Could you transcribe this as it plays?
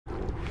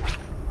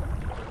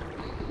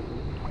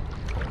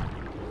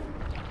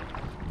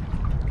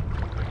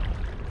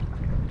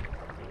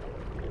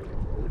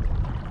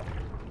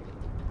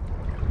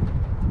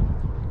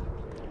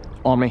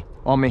On me,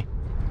 on me,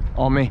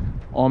 on me,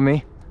 on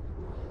me.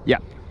 Yeah.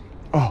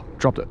 Oh,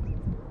 dropped it.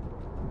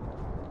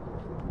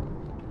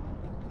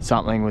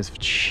 Something was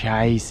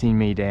chasing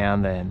me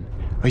down then.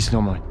 Oh, he's still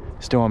on me,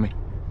 still on me.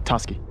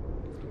 Tusky.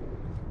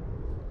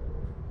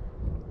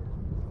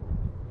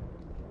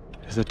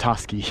 There's a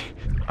tusky.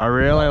 I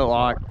really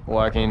like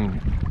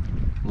working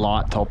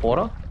light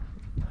topwater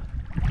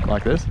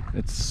like this.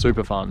 It's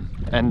super fun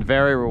and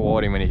very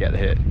rewarding when you get the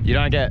hit. You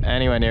don't get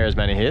anywhere near as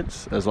many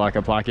hits as like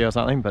a plucky or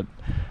something, but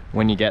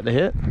when you get the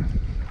hit,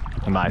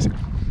 amazing.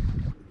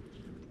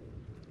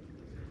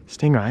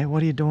 Stingray,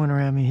 what are you doing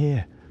around me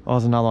here? Oh,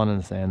 there's another one in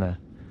the sand there.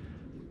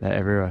 They're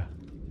everywhere.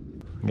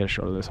 I'll get a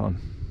shot of this one.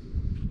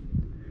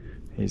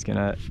 He's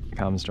gonna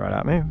come straight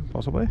at me,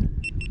 possibly.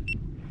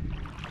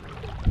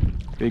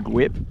 Big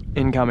whip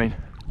incoming.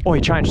 Oh,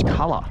 he changed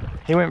colour.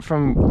 He went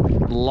from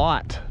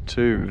light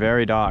to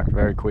very dark,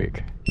 very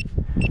quick.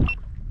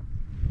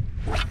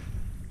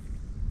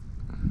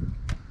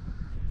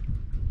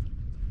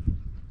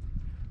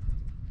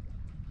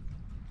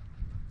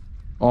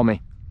 On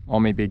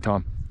me big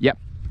time. Yep.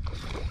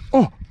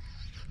 Oh,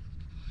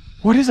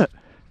 what is it?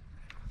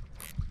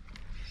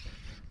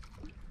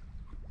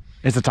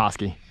 It's a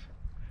tusky.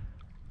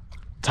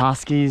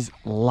 Tuskies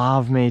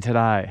love me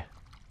today.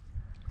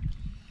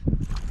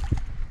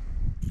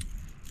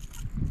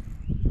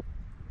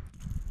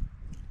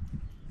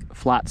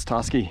 Flats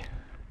tusky.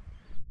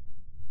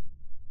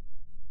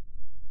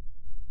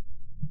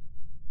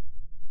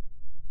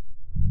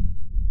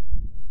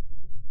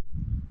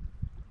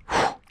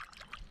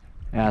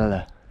 Out of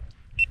there.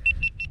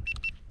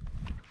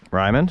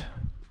 Raymond,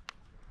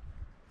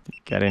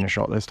 getting a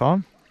shot this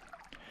time.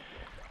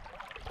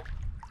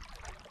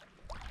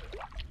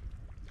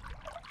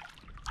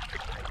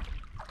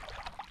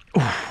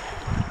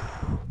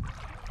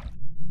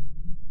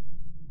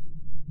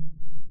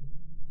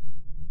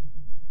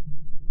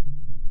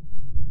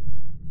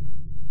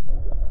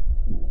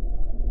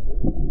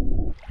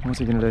 What's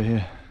he gonna do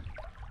here?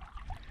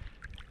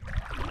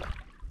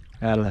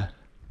 Out of there.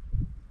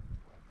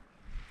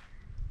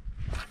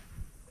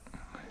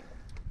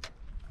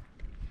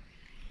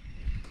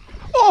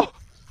 Oh!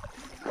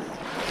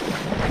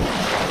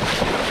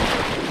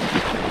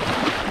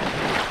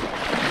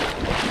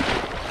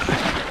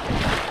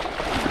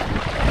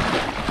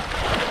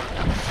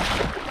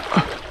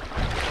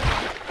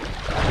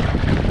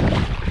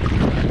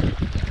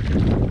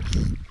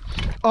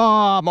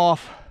 Oh, I'm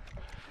off.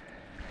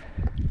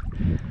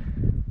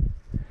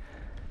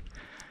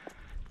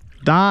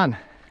 Done.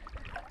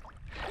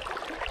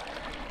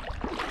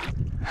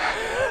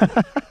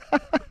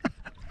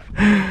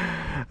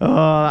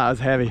 Oh, that was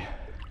heavy.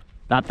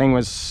 That thing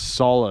was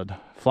solid.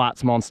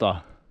 Flats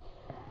monster.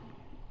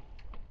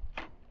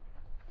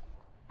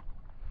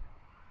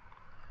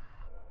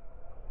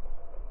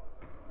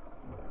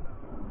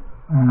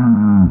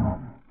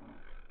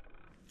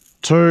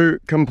 Two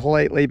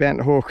completely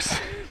bent hooks.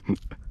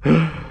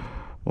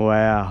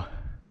 Wow.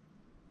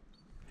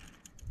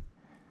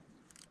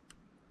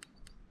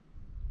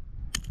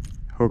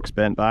 Hook's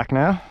bent back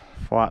now.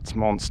 Flats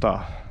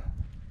monster.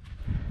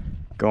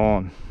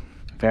 Gone.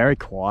 Very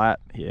quiet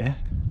here.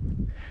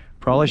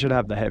 Probably should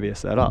have the heavier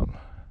setup.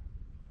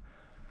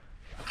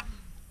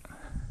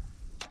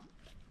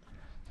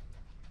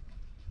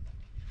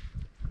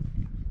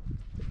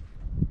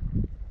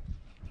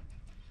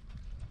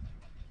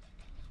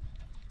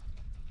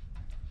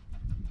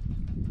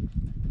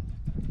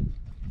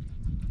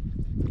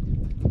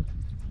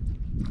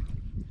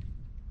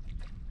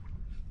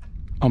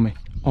 On me,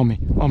 on me,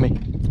 on me.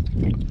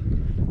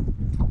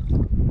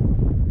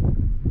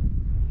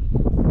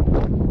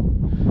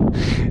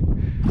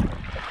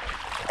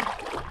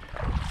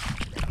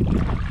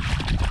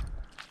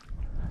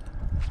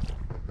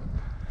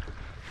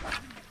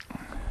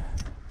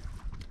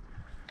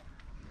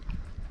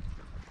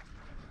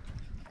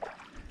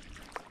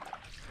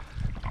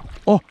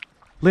 Oh,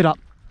 lit up.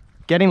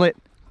 Getting lit.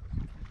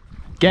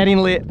 Getting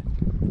lit.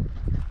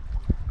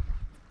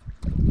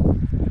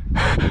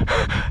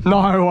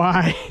 No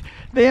way.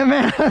 The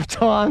amount of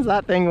times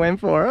that thing went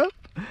for it.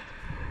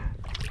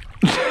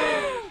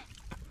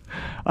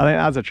 I think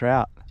that's a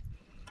trout.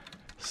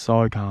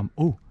 So calm.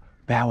 Ooh,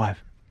 bow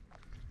wave.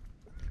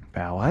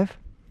 Bow wave.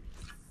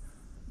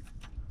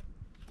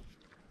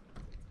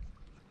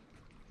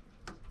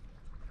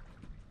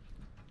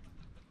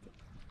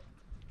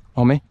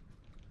 On me.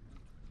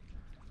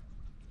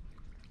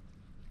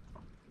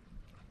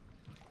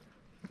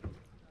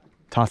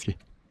 Tusky.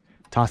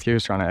 Tusky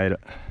was trying to eat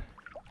it.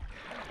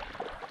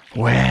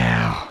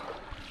 Wow.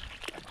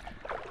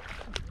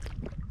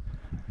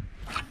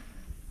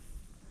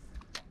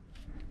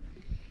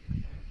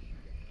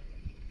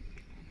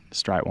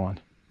 Straight one.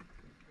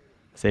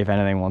 See if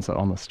anything wants it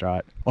on the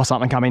straight. Or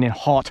something coming in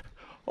hot.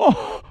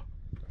 Oh!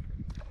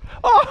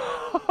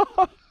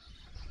 Oh!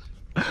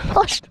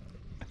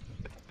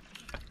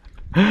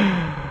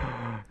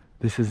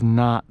 This is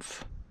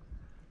nuts.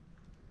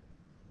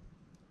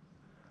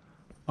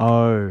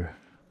 Oh.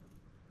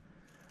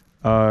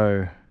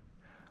 Oh.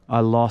 I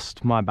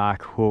lost my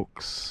back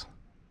hooks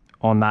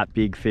on that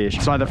big fish.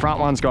 So the front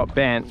one's got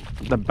bent,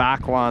 the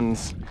back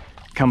one's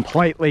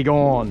completely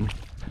gone.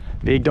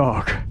 Big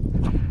dog.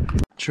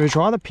 Should we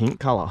try the pink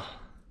colour?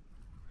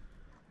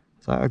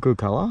 Is that a good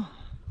colour?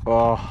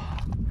 Oh,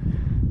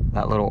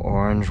 that little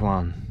orange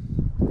one.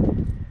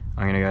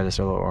 I'm gonna go this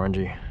little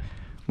orangey.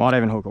 Might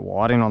even hook a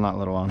whiting on that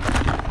little one.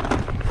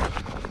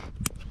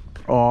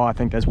 Oh, I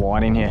think there's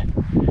whiting here.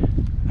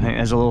 I think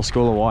there's a little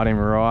school of whiting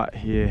right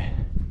here.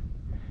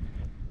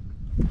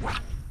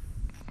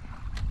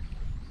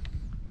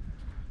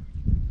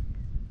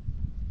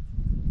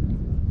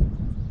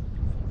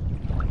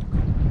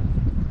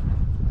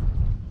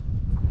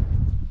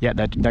 Yeah,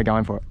 they're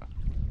going for it.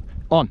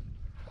 On.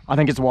 I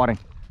think it's a whiting.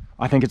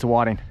 I think it's a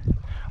whiting.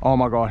 Oh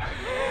my God.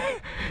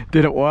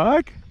 Did it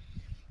work?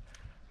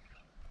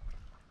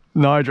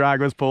 No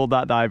drag was pulled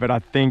that day, but I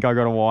think I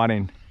got a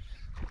whiting.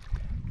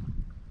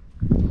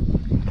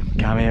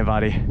 Come here,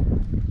 buddy.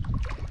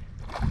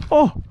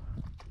 Oh!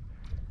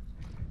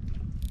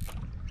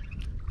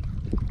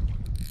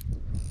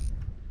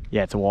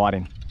 Yeah, it's a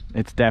whiting.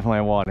 It's definitely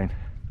a whiting.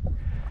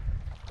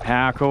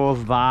 How cool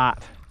is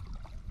that?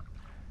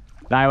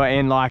 They were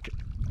in like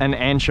an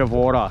inch of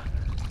water.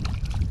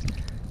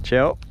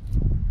 Chill.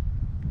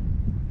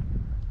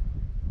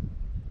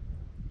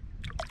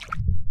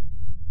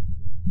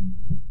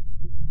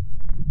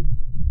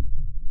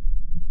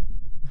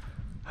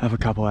 Have a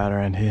couple out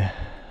around here.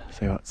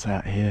 See what's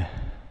out here.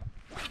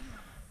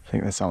 I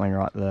think there's something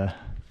right there.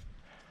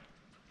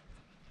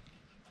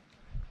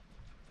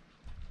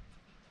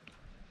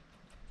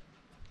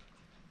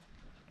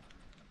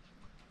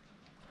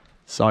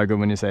 So good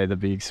when you say the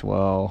big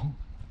swell.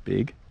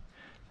 Big?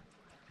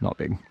 Not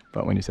big,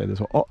 but when you say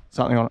this one. Oh,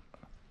 something on it.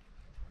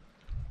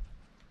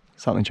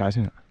 Something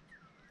chasing it.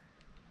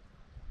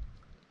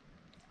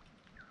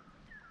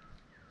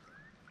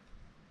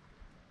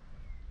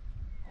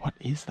 What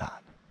is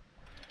that?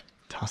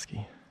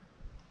 Tusky.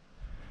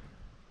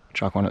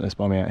 Chuck one at this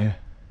bomb out here.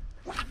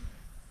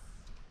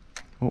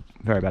 Oh,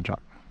 very bad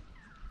chuck.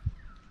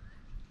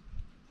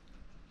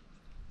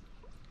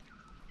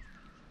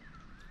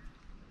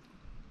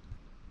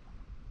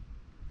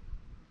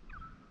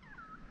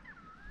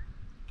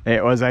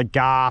 It was a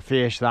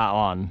garfish, that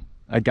one.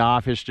 A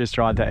garfish just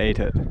tried to eat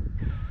it.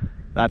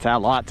 That's how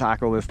light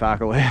tackle this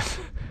tackle is.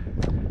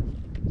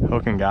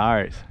 Hook and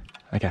garries.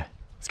 Okay,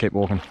 let's keep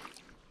walking.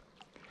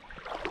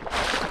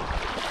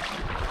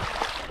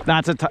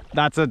 That's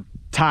a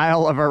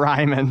tail of a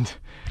Raymond.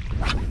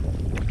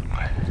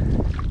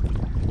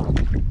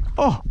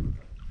 Oh,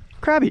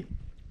 crabby.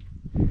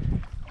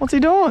 What's he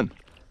doing?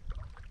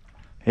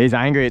 He's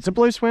angry. It's a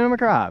blue swimmer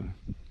crab.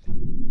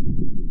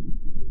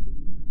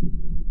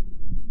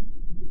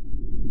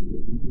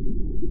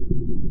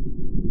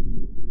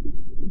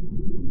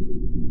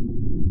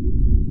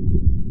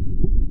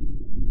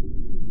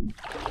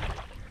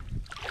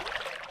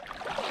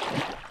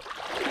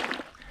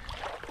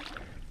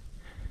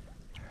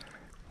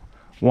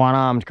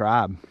 One-armed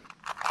crab.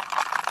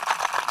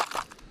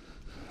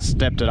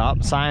 Stepped it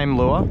up, same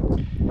lure,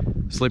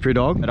 slippery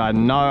dog, but I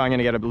know I'm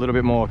gonna get a little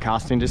bit more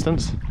casting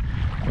distance,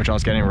 which I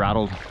was getting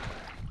rattled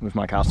with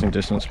my casting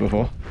distance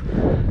before.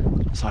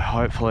 So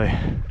hopefully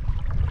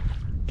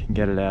can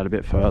get it out a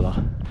bit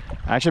further.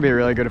 Actually be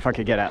really good if I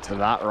could get out to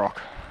that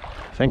rock.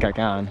 I think I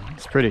can.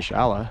 It's pretty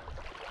shallow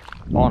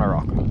on a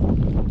rock.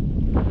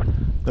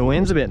 The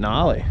wind's a bit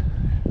gnarly,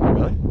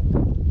 really.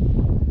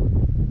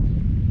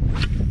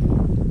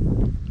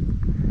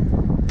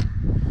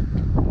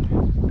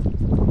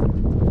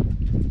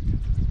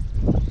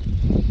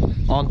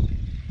 On,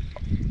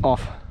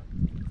 off,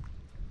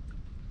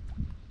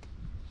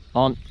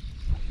 on,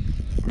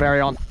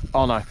 very on,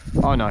 oh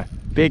no,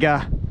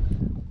 bigger,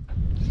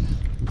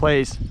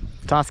 please,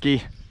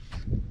 Tusky,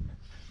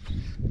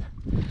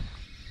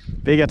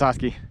 bigger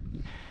Tusky.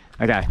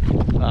 Okay,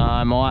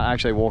 I might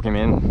actually walk him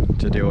in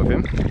to deal with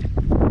him.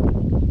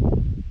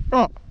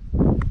 Oh,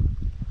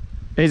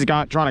 he's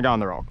trying to go on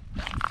the rock.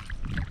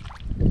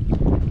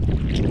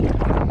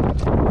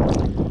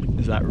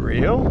 Is that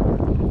real?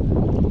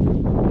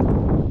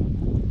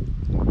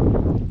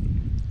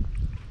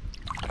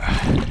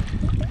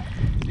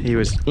 He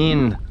was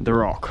in the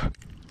rock.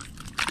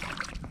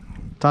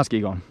 Tusky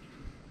gone.